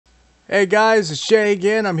Hey guys, it's Jay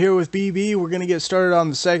again. I'm here with BB. We're going to get started on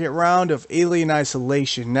the second round of Alien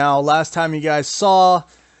Isolation. Now, last time you guys saw,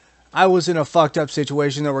 I was in a fucked up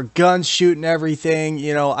situation. There were guns shooting everything.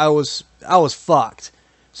 You know, I was fucked.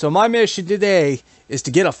 So my mission today is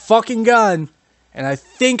to get a fucking gun, and I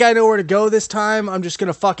think I know where to go this time. I'm just going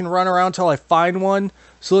to fucking run around till I find one.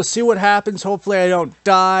 So let's see what happens. Hopefully I don't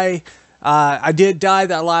die. I did die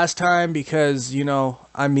that last time because, you know,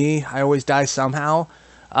 I'm me. I always die somehow.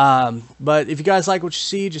 But if you guys like what you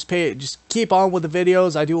see, just keep on with the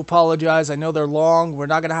videos. I do apologize. I know they're long. We're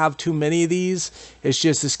not going to have too many of these. It's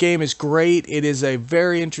just this game is great. It is a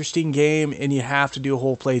very interesting game, and you have to do a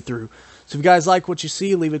whole playthrough. So if you guys like what you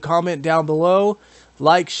see, leave a comment down below.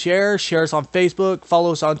 Like, share us on Facebook,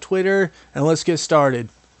 follow us on Twitter, and let's get started.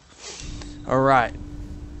 Alright.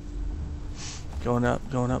 Going up,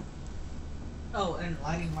 going up. Oh, and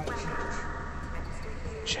lighting might change.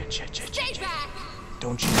 Shit.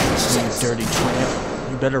 Don't you dirty tramp.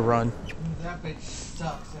 You better run. That bitch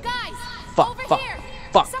sucks. Guys,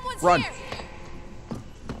 Fuck, Someone's run. Here.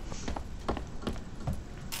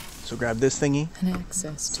 So grab this thingy. An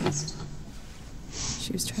access to it.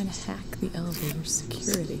 She was trying to hack the elevator's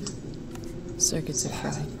security. Circuits are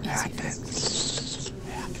fried.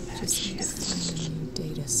 Just need to find a new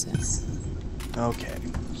data set. Okay,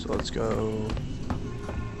 so let's go.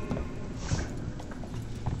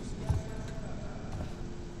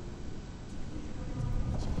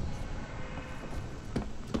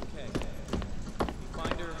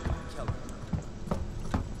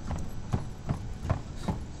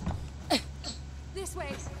 This way.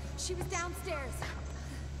 She was downstairs.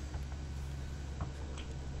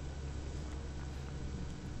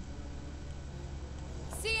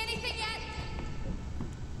 See anything yet?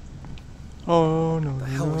 Oh no! The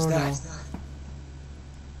hell was that?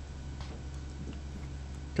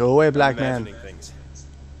 Go away, black man. Things.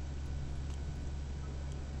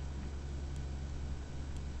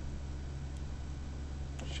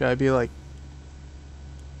 Should I be like?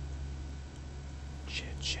 Shit.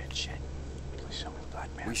 Please show me the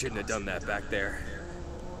black man. We shouldn't have done that back there.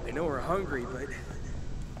 I know we're hungry, but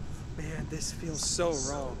man, this feels so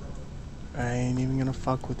wrong. I ain't even gonna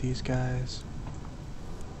fuck with these guys.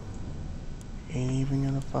 Ain't even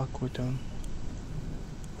gonna fuck with them.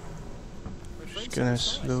 Just gonna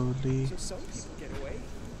slowly So some people get away.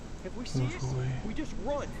 If we see move it, away. we just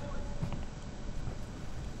run.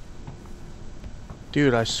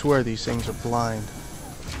 Dude, I swear these things are blind.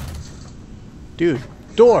 Dude,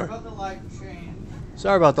 door! About the light change.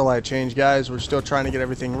 Sorry about the light change, guys. We're still trying to get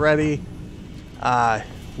everything ready.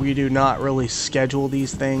 We do not really schedule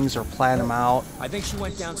these things or plan them out. I think she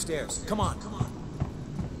went downstairs. Come on.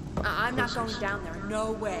 I'm not going down there.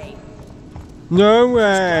 No way. No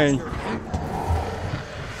way!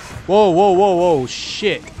 Whoa,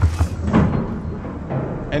 shit.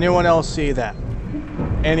 Anyone else see that?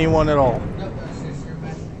 Anyone at all? Nope, that's just your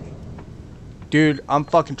imagination. Dude, I'm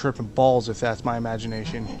fucking tripping balls if that's my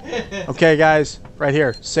imagination. Okay, guys, right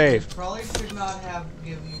here, save. Probably should not have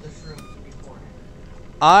given you the shrooms beforehand.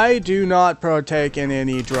 I do not partake in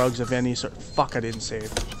any drugs of any sort. Fuck, I didn't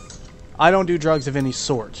save. I don't do drugs of any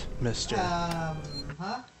sort, mister.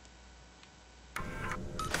 Huh?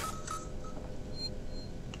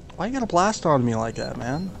 Why you gotta blast on me like that,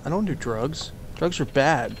 man? I don't do drugs. Drugs are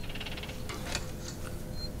bad.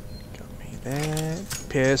 Got me that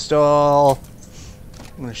pistol.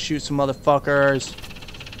 I'm gonna shoot some motherfuckers.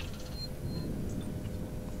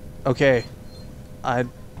 Okay. I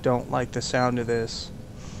don't like the sound of this.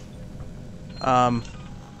 Fucking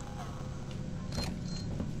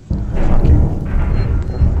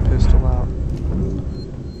pull my pistol out.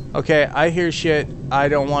 Okay, I hear shit. I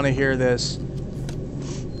don't want to hear this.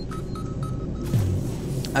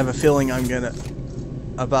 I have a feeling I'm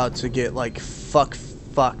about to get like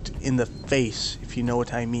fucked in the face, if you know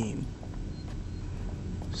what I mean.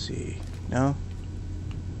 Let's see. No?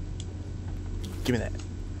 Give me that.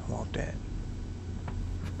 I want that.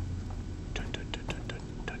 Dun, dun, dun, dun, dun,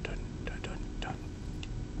 dun, dun, dun, dun, dun.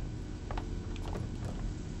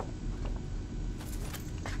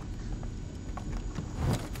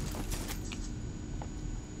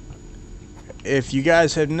 If you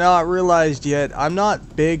guys have not realized yet, I'm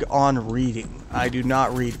not big on reading. I do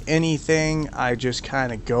not read anything. I just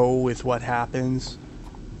kind of go with what happens.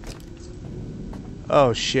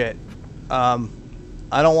 Oh shit. I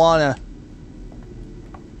don't wanna.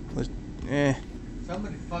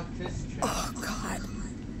 Somebody fucked this chick. Oh, God.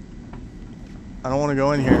 I don't want to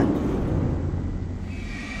go in here.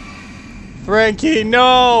 Frankie,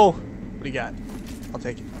 no! What do you got? I'll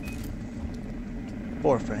take it.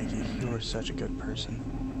 Poor Frankie. You are such a good person.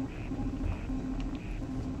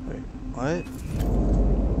 Wait. What?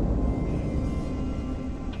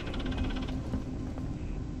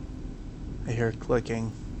 I hear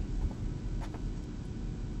clicking.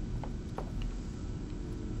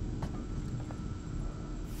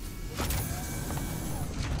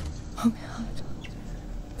 Oh god.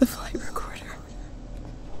 The flight recorder.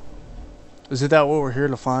 Is it that what we're here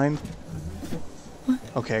to find? What?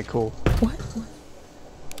 Okay, cool. What?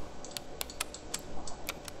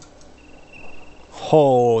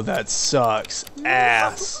 Oh, that sucks.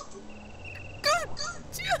 Ass.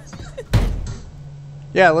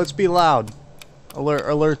 Yeah, let's be loud.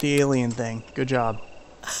 Alert the alien thing. Good job.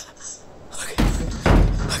 Okay.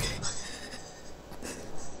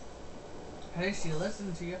 Hey, she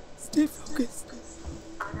listened to you. Stay focused.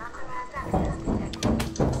 Unauthorized access detected.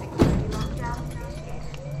 Security lockdown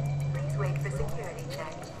initiated. Please wait for security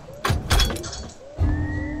check.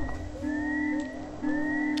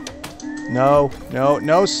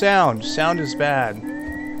 No sound. Sound is bad.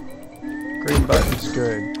 Green button's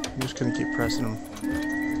good. I'm just gonna keep pressing them.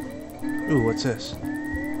 Ooh, what's this?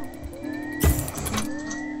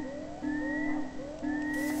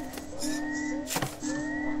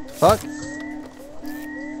 Fuck.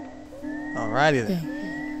 Alrighty then.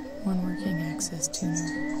 Okay. One working access tuner.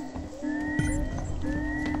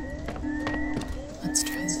 Let's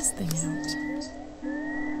try this thing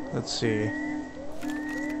out. Let's see.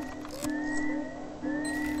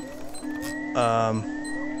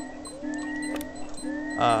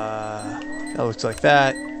 That looks like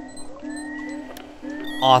that.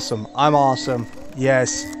 Awesome. I'm awesome.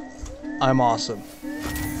 Yes. I'm awesome.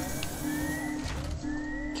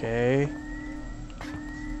 Okay.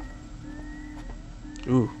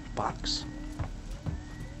 Ooh, box.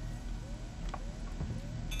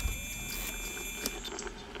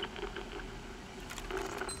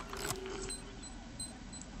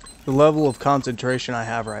 The level of concentration I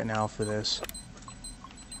have right now for this.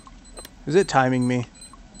 Is it timing me?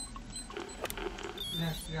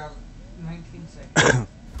 Yes, you have 19 seconds.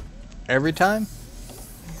 Every time?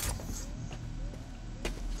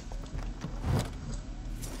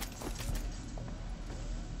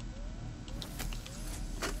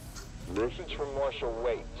 Message from Marshal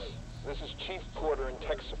Waits. This is Chief Porter in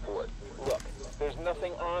tech support. Look, there's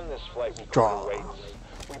nothing on this flight Draw. recorder, Waits.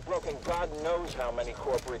 We've broken God knows how many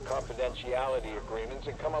corporate confidentiality agreements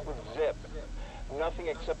and come up with zip. Nothing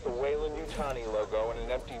except the Weyland-Yutani logo and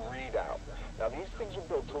an empty readout. Now these things are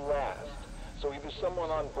built to last. So either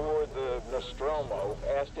someone on board the Nostromo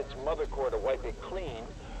asked its mother core to wipe it clean,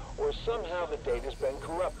 or somehow the data's been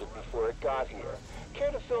corrupted before it got here.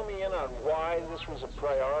 Care to fill me in on why this was a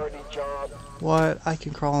priority job? What? I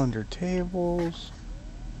can crawl under tables.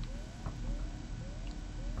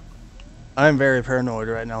 I'm very paranoid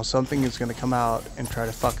right now. Something is going to come out and try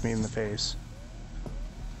to fuck me in the face.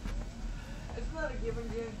 It's not a given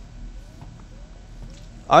game.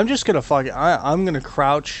 I'm just going to fuck it. I'm going to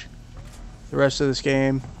crouch the rest of this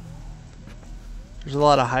game. There's a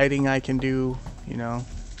lot of hiding I can do, you know.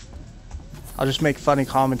 I'll just make funny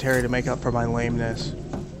commentary to make up for my lameness.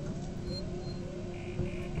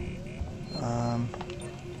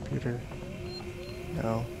 Computer.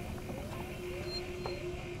 No.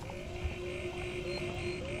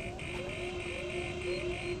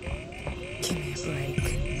 Give me a break.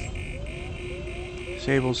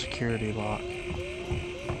 Disable security lock.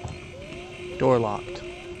 Door locked.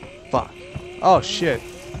 Fuck. Oh shit.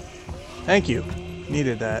 Thank you.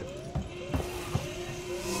 Needed that.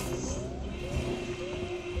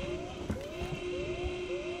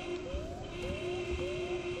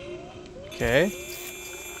 Okay.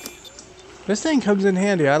 This thing comes in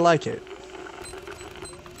handy. I like it.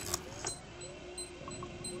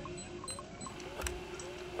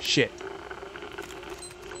 Shit.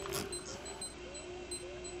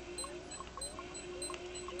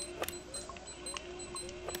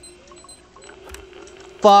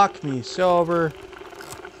 Fuck me sober.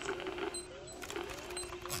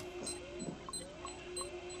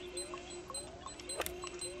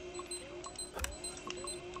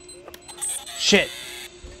 Shit.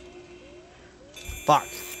 Fuck.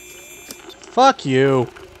 Fuck you.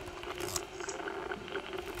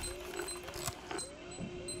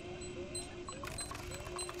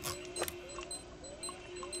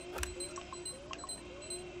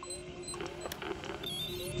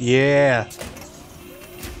 Yeah.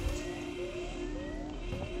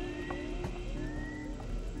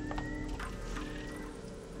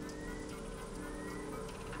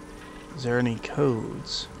 Is there any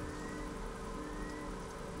codes?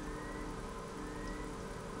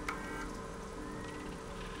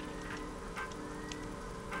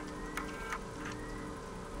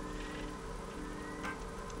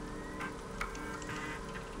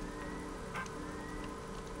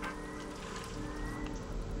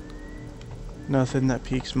 Nothing that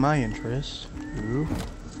piques my interest. Ooh.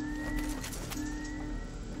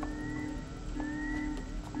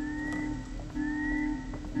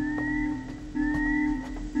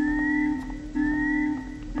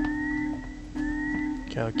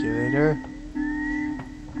 Calculator.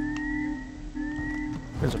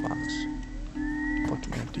 There's a box.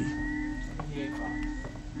 Fucking empty.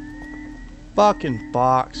 Fucking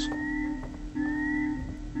box.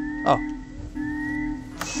 Oh.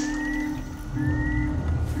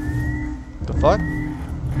 The fuck?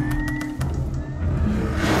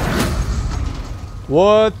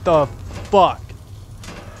 What the fuck?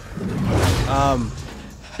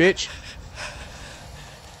 Bitch.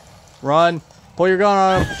 Run. Pull your gun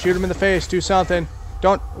on him. Shoot him in the face. Do something.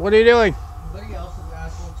 Don't. What are you doing? Anybody else is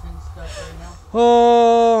asshole twin stuff right now?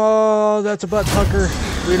 Oh, that's a butt pucker.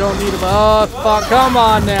 We don't need a butt. Oh, fuck. Come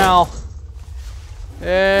on now.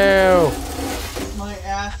 Ew. My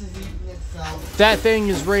ass is eating itself. That thing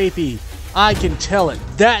is rapey. I can tell it.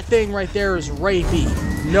 That thing right there is rapey.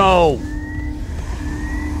 No.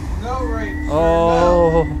 No rape.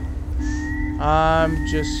 Oh. I'm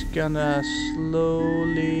just gonna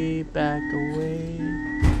slowly back away.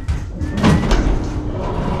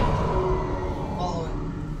 Follow it.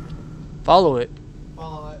 Follow it?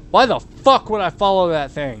 Follow it. Why the fuck would I follow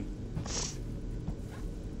that thing?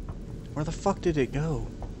 Where the fuck did it go?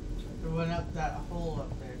 It went up that hole up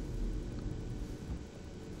there.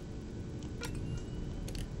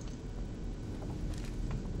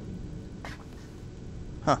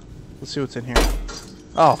 Huh. Let's see what's in here.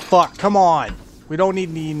 Oh, fuck. Come on. We don't need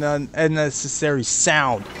any unnecessary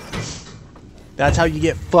sound. That's how you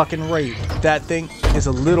get fucking raped. That thing is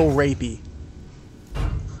a little rapey.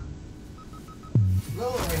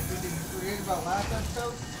 Little rape. Did you forget about last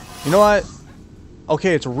episode? You know what?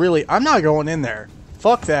 Okay, it's really... I'm not going in there.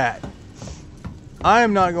 Fuck that. I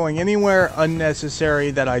am not going anywhere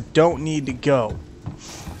unnecessary that I don't need to go.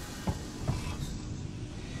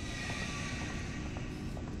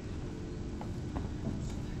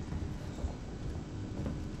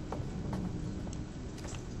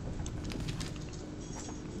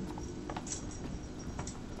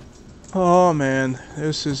 Oh man,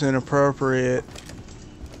 this is inappropriate.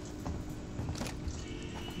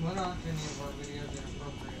 When aren't any of our videos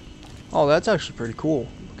inappropriate? Oh, that's actually pretty cool.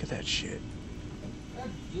 Look at that shit. That's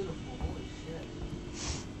beautiful. Holy shit.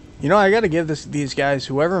 You know, I gotta give these guys,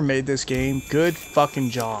 whoever made this game, good fucking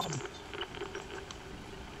job.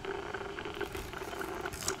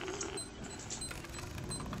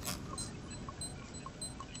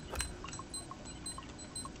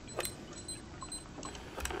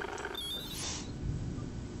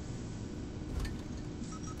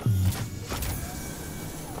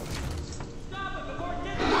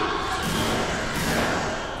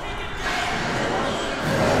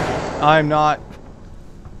 I'm not.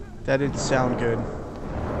 That didn't sound good.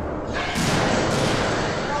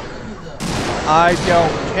 I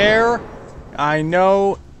don't care. I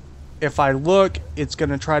know if I look, it's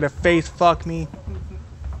gonna try to face fuck me.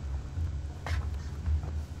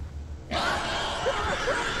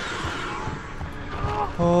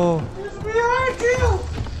 Oh. It's behind you!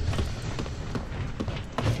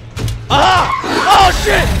 Ah! Oh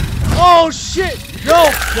shit! Oh shit! No!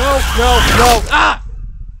 No! No! No! Ah!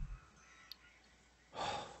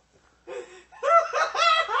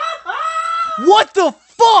 What the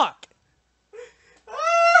fuck?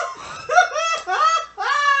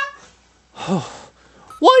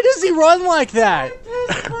 Why does he run like that?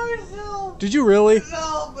 Did you really?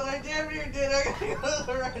 No, but I damn near did. I gotta go to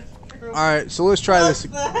the restroom. Alright, so let's try this.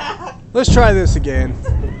 Let's try this again.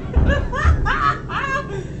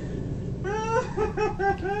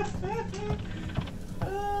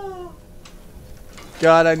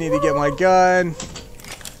 God, I need to get my gun.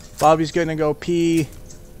 Bobby's gonna go pee.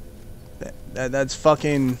 That's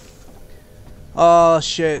fucking... Oh,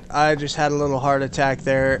 shit. I just had a little heart attack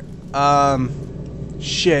there.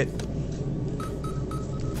 Shit.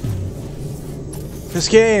 This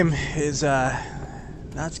game is,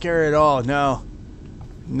 not scary at all. No.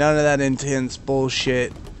 None of that intense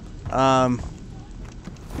bullshit. I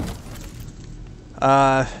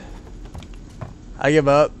give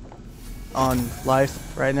up on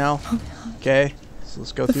life right now. Okay? So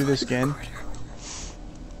let's go through this again.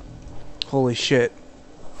 Holy shit.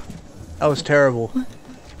 That was terrible.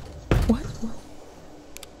 What?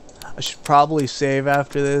 I should probably save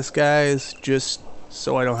after this, guys, just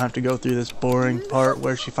so I don't have to go through this boring part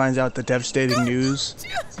where she finds out the devastating news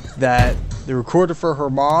that the recorder for her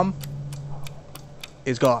mom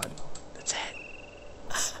is gone. That's it.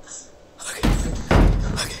 Okay.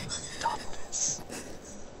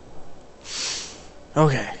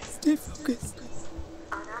 Okay. Stay focused.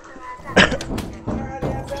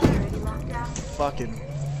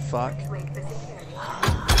 fuck? Please wait for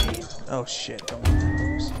security. Oh shit, don't let that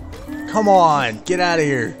loose. Come on, get out of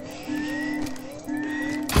here.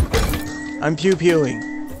 I'm pew-pewing.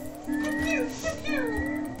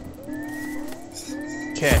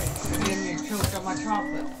 Okay. Give me a choke on my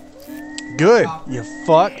chocolate. Good, you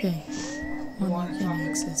fuck. Okay. One more thing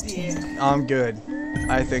access to. I'm good.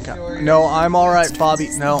 I think no, I'm alright, Bobby.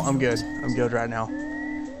 No, I'm good. I'm good right now.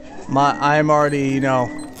 I'm already, you know,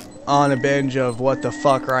 on a binge of what the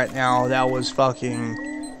fuck right now. That was fucking...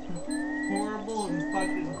 Horrible and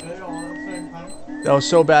fucking good all at the same time. That was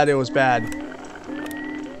so bad it was bad.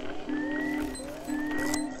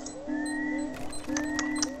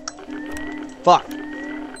 Fuck.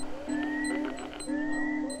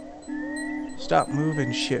 Stop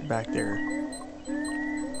moving shit back there.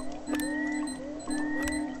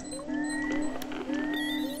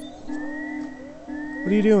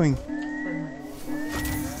 What are you doing?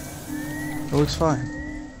 It looks fine.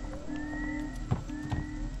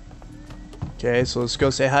 Okay, so let's go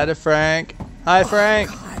say hi to Frank. Hi, Frank.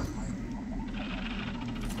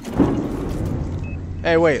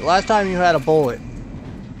 Hey, wait. Last time you had a bullet.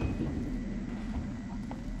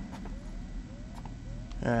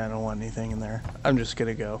 I don't want anything in there. I'm just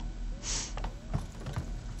gonna go.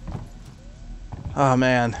 Oh,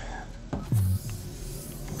 man.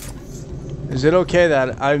 Is it okay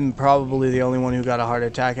that I'm probably the only one who got a heart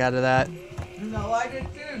attack out of that? No, I did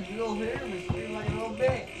too. You'll hear me scream like a little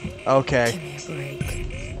bitch. Okay.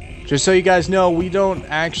 Just so you guys know, we don't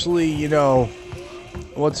actually, you know,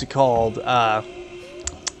 what's it called? Get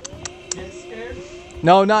scared?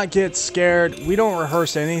 No, not get scared. We don't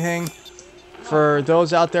rehearse anything. For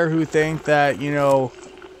those out there who think that, you know,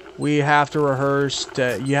 we have to rehearse,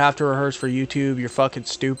 you have to rehearse for YouTube, you're fucking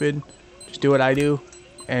stupid. Just do what I do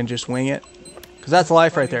and just wing it. Because that's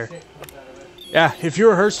life right there. Yeah, if you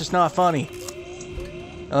rehearse, it's not funny.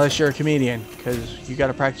 Unless you're a comedian, because you got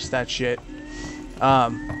to practice that shit.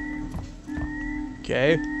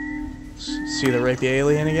 Okay. See the rapey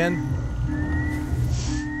alien again?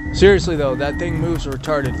 Seriously though, that thing moves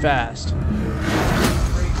retarded fast.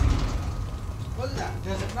 What is that?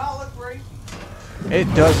 Does it not look rapey? It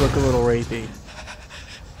does look a little rapey.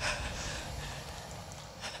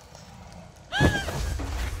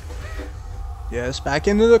 Yes, back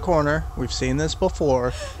into the corner. We've seen this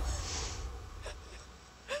before.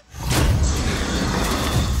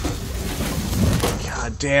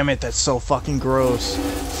 God damn it, that's so fucking gross. I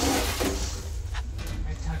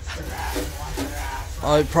touched your ass and want your ass.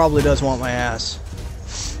 Oh, it probably does want my ass.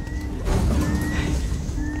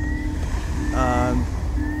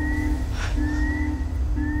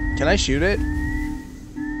 Can I shoot it?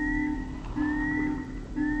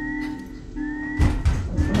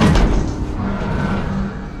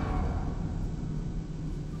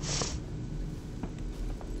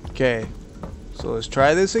 Okay, so let's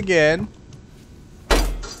try this again.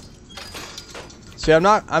 See, I'm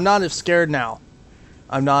not as scared now.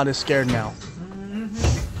 I'm not as scared now.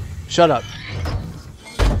 Shut up.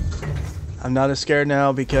 I'm not as scared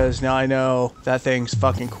now because now I know that thing's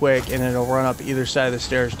fucking quick and it'll run up either side of the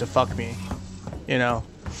stairs to fuck me. You know.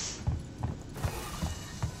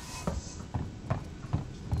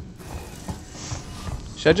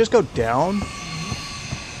 Should I just go down?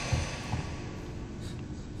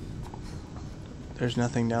 There's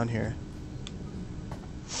nothing down here.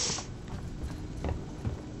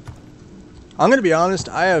 I'm gonna be honest,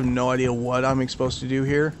 I have no idea what I'm supposed to do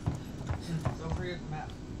here. Don't forget the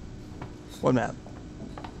map. What map?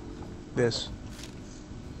 This.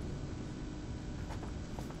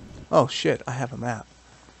 Oh shit, I have a map.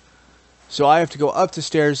 So I have to go up the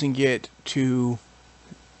stairs and get to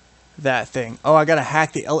that thing. Oh, I gotta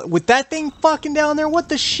hack the with that thing fucking down there? What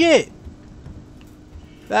the shit?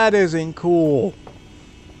 That isn't cool.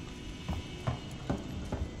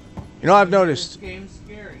 You know, I've noticed This game's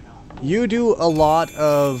scary, huh? you do a lot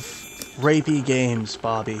of rapey games,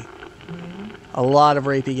 Bobby. A lot of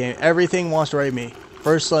rapey games. Everything wants to rape me.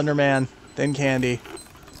 First Slender Man, then Candy.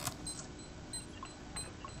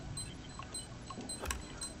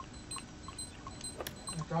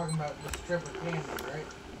 You're talking about the stripper candy, right?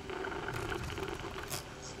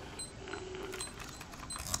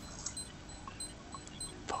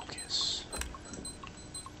 Focus.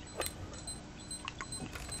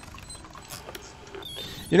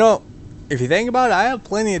 You know, if you think about it, I have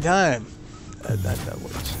plenty of time. That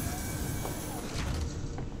works.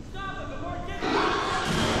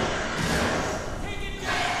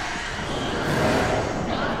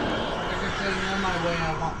 On my way,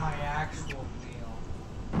 I want my actual meal.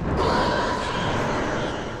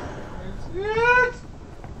 It's it!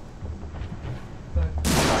 But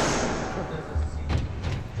there's a seat.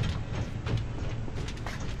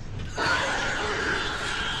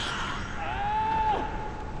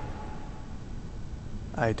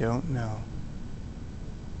 I don't know.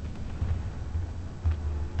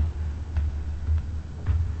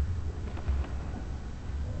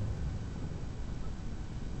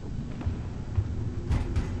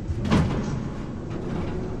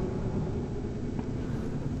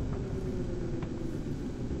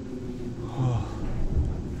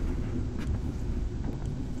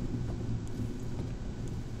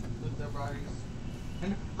 Look, their bodies.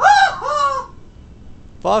 And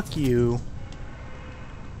Fuck you.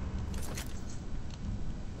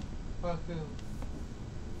 fuck who?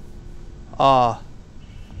 Ah.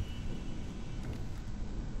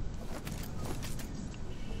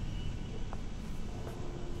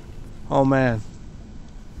 Oh man.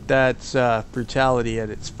 That's brutality at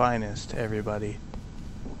its finest, everybody.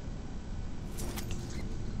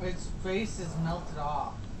 Its face is melted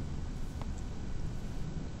off.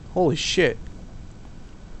 Holy shit.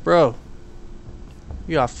 Bro.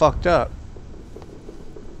 You got fucked up.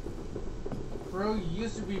 Bro, you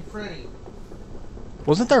used to be pretty.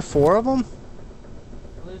 Wasn't there 4 of them?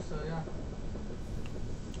 I believe so, yeah.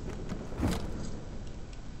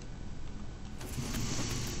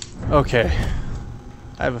 Okay.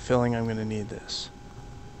 I have a feeling I'm gonna need this.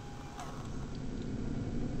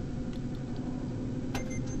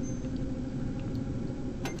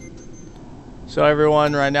 So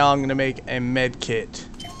everyone, right now I'm gonna make a med kit.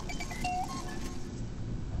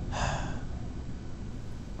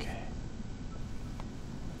 Okay.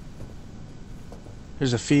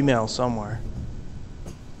 There's a female somewhere.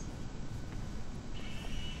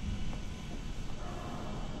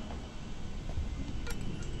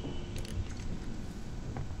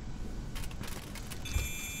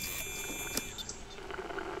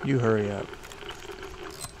 You hurry up.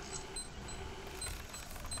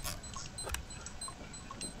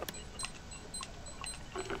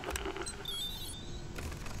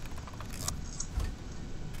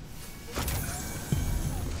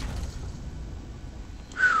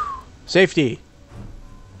 Safety.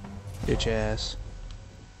 Bitch ass.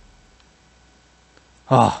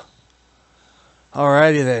 Oh.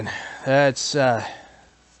 Alrighty then. That's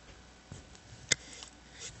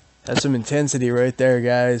some intensity right there,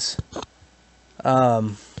 guys.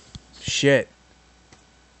 Shit.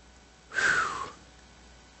 Whew.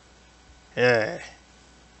 Yeah.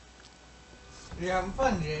 You're having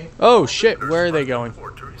fun, Jay. Oh shit, where are they going?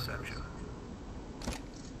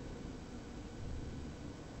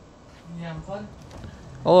 You having fun?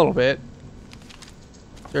 A little bit.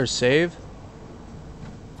 Is there a save?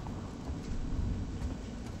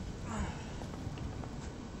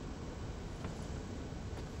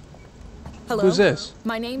 Hello? Who's this?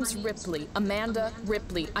 My name's Ripley. Amanda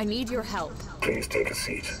Ripley. I need your help. Please take a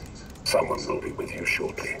seat. Someone will be with you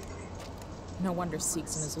shortly. No wonder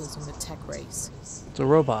Seegson is losing the tech race. It's a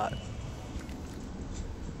robot.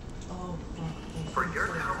 Oh, fuck. For your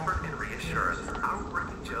comfort and reassurance, our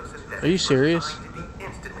working Joseph Are you serious?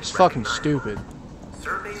 It's fucking stupid.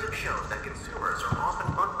 Surveys have shown that consumers are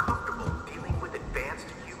often uncomfortable dealing with advanced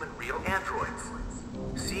human real androids.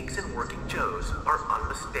 Seeks and working Joes are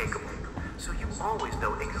unmistakable, so you always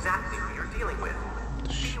know exactly who you're dealing with.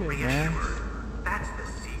 Shit, Be man. reassured. That's the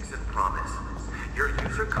Seeks and promise. Your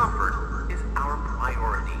user comfort is our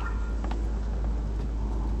priority.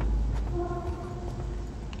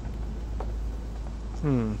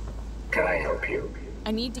 Can I help you?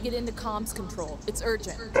 I need to get into comms control. It's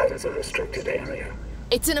urgent. That is a restricted area.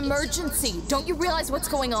 It's an emergency. Don't you realize what's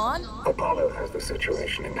going on? Apollo has the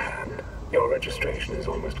situation in hand. Your registration is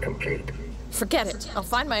almost complete. Forget it. I'll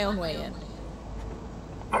find my own way in.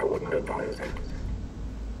 I wouldn't advise it.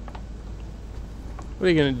 What are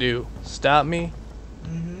you gonna do? Stop me?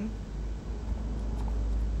 Mm-hmm.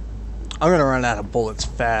 I'm gonna run out of bullets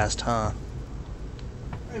fast, huh?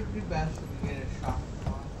 It'd be best if we get a shot.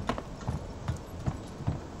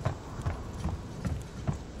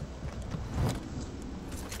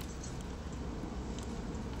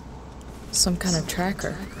 Some kind of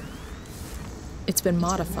tracker. It's been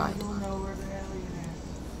modified. I don't know where the alien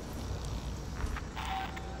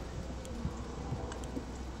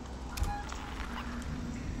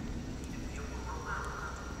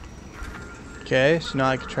is. Okay, so now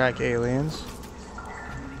I can track aliens.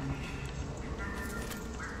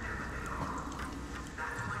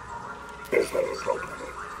 There's no problem.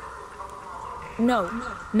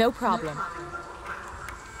 No problem.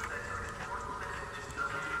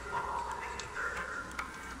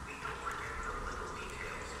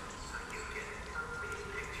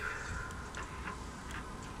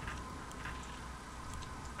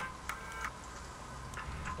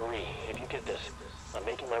 Marie, if you get this, I'm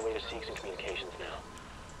making my way to Seegson Communications now.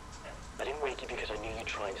 I didn't wake you because I knew you'd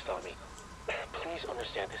try and stop me. please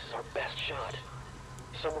understand this is our best shot.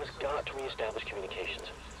 Someone has got to reestablish communications.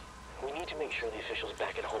 We need to make sure the officials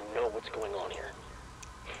back at home know what's going on here.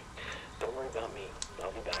 Don't worry about me.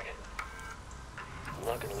 I'll be back. I'm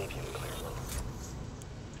not going to leave you in Claremont.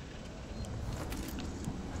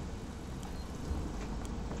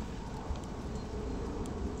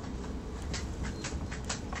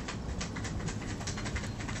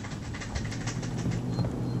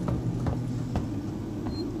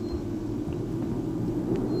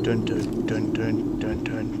 Dun dun dun dun dun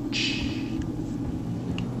dun.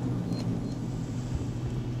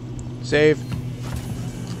 Save.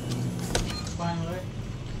 Finally.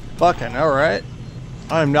 Fucking alright.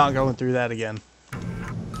 I'm not going through that again.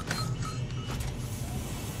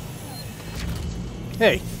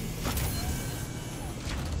 Hey.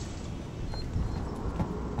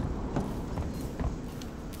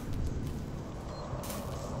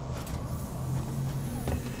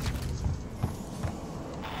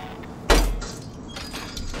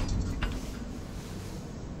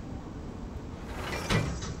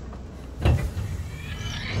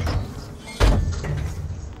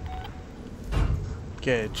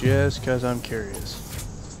 Okay, just because I'm curious.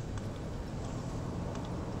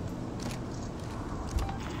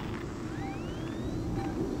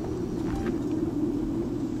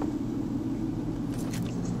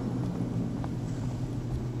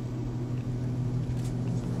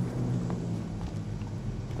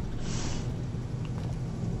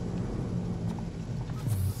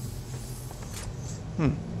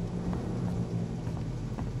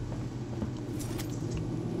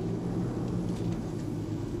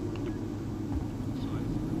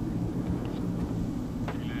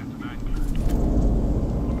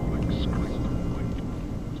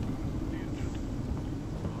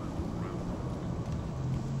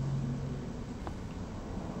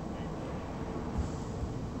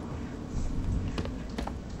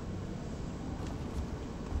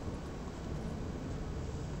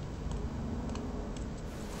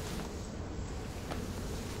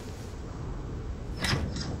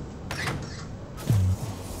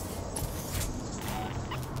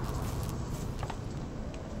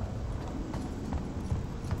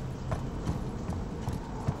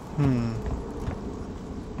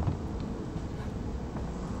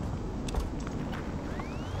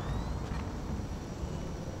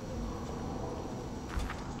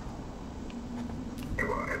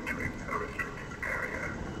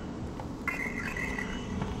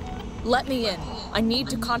 Let me in. I need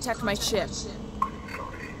to contact my ship. Sorry,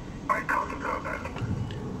 I can't allow that.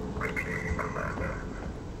 Quickly, Amanda.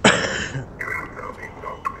 You have now been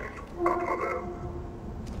locked with Godmother.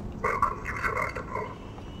 Welcome to Sevastopol.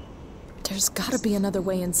 There's gotta be another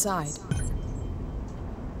way inside.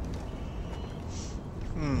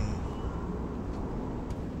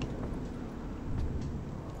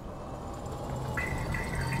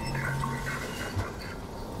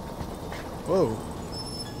 Whoa.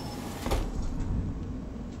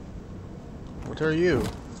 What are you?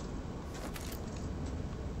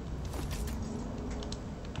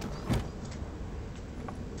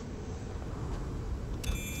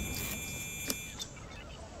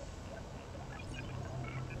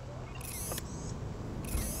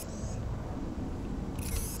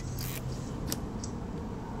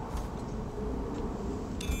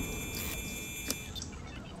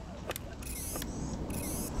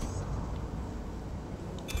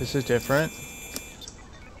 This is different.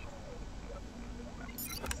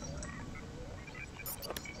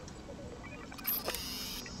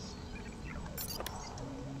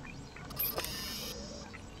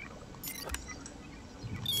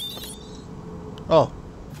 Oh,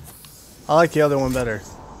 I like the other one better.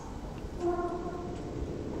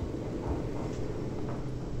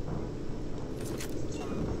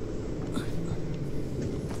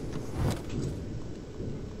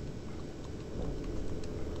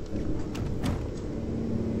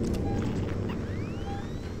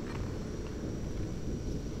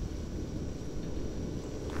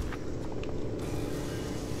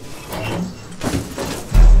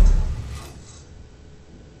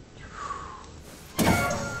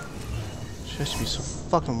 She has to be so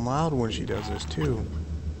fucking loud when she does this too.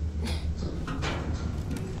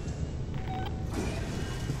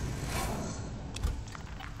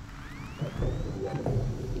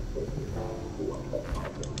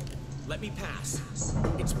 Let me pass.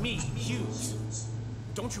 It's me, Hughes.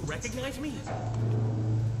 Don't you recognize me?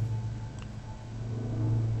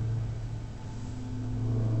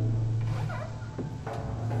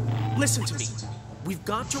 Listen to me. We've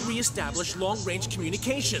got to re-establish long-range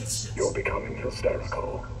communications. You're becoming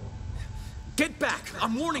hysterical. Get back!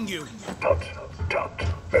 I'm warning you! Tut, tut.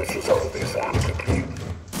 Let's resolve this amicably.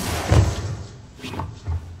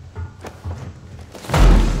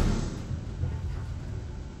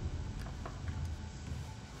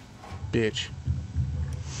 Bitch.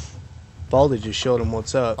 Baldy just showed him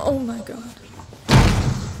what's up. Oh my god.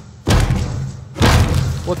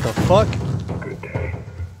 What the fuck? Good day.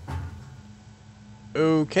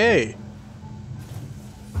 Okay.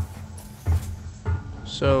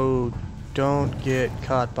 So, don't get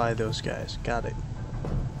caught by those guys. Got it.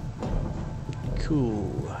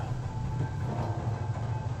 Cool.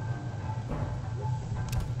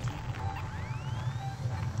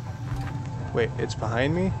 Wait, it's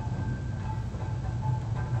behind me?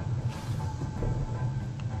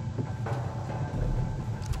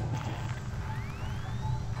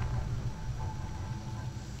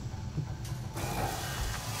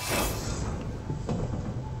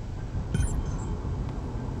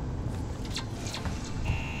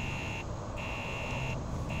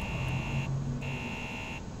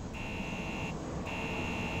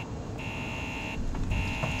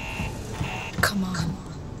 Come on.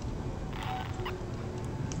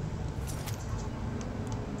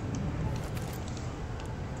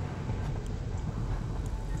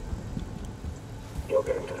 You're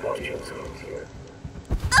going to watch yourselves here.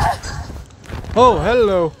 Oh,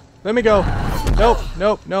 hello. Let me go. Nope,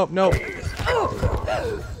 nope, nope, nope.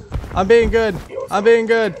 I'm being good. I'm being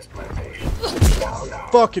good.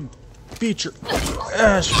 Fucking feature.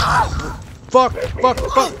 Ass. Fuck, fuck,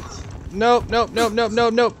 fuck. Nope, nope, nope, nope,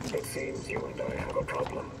 nope, nope. It seems you and I have a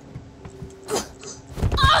problem.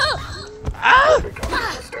 You're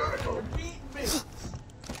becoming hysterical.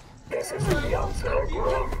 This isn't the answer I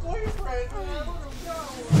want.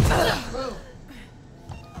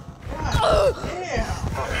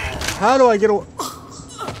 How do I get away?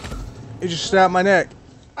 It just snapped my neck.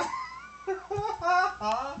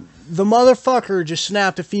 The motherfucker just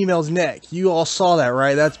snapped a female's neck. You all saw that,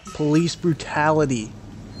 right? That's police brutality.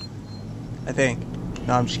 I think.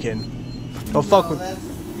 No, I'm just kidding. Don't fuck with...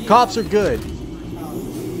 Cops are good.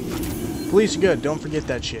 Police are good. Don't forget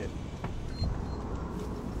that shit.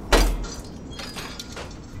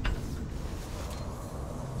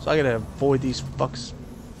 So I gotta avoid these fucks.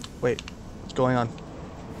 Wait. What's going on?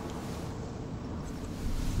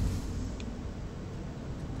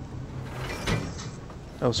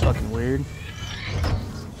 That was fucking weird.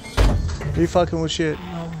 Are you fucking with shit?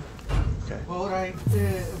 No. Okay. What would I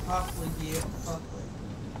possibly be able to fuck with?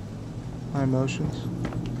 My emotions.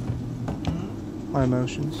 My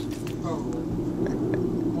emotions. Probably.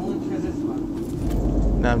 Only because it's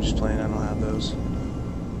fun. No, I'm just playing. I don't have those.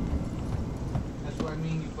 That's what I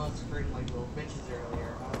mean. You both screamed like little bitches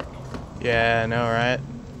earlier. Yeah, I know, right?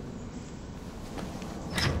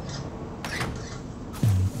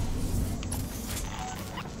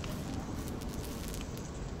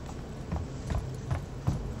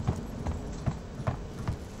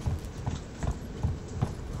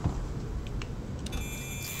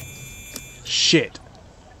 Shit.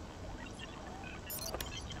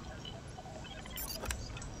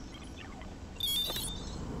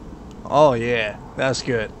 Oh yeah, that's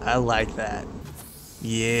good. I like that.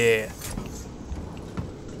 Yeah.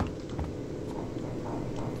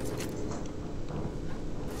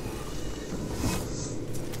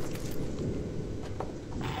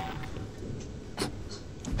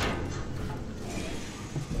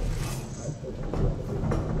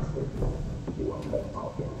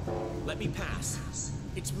 Let me pass.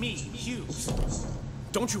 It's me, Hughes.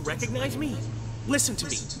 Don't you recognize me? Listen to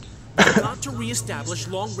me. We've got to reestablish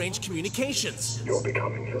long-range communications. You're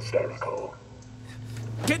becoming hysterical.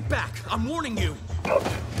 Get back! I'm warning you! Tut,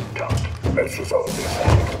 tut. Let's resolve this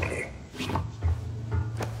amicably.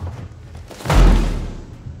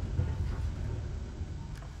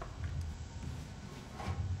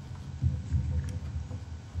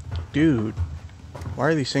 Dude, why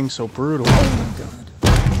are these things so brutal? Oh my god.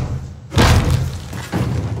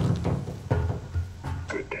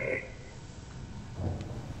 Good day.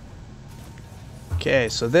 Okay,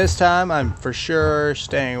 so this time I'm for sure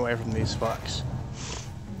staying away from these fucks.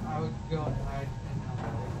 I would go and hide and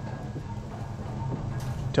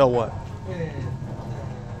Till what?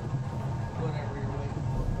 whatever you're waiting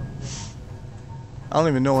for. I don't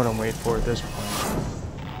even know what I'm waiting for at this point.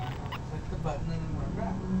 Click the button and we're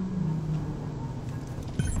back.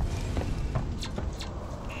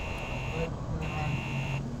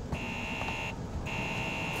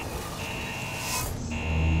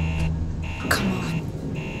 Come on.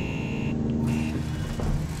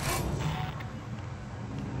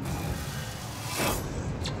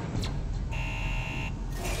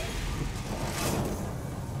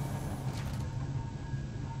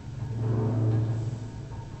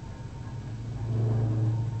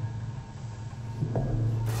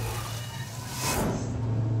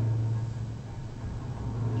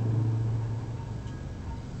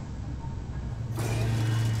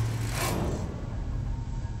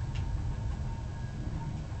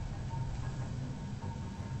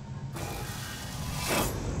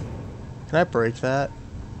 Can I break that?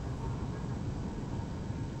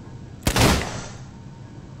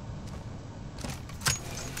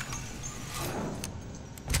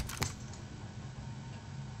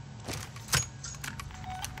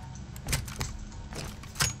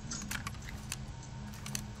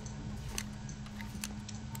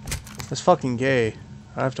 That's fucking gay.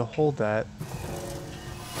 I have to hold that.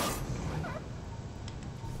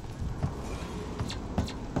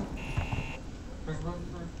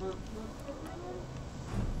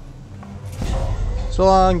 So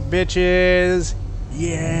long, bitches.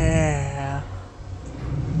 Yeah.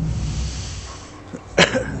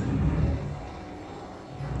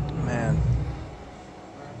 Man.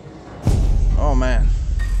 Oh man.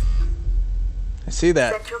 I see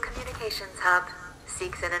that. Central Communications Hub.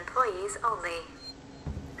 Seeks and employees only.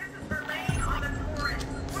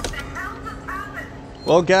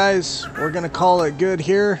 Well guys, we're gonna call it good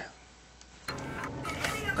here,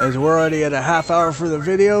 as we're already at a half hour for the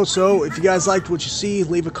video. So if you guys liked what you see,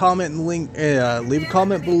 leave a comment and leave a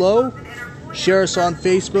comment below. Share us on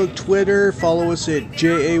Facebook, Twitter, follow us at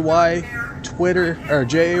JAY Twitter or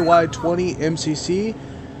JAY20MCC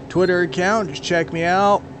Twitter account. Just check me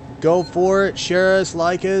out. Go for it, share us,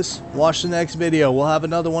 like us, watch the next video. We'll have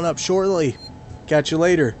another one up shortly. Catch you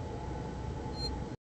later.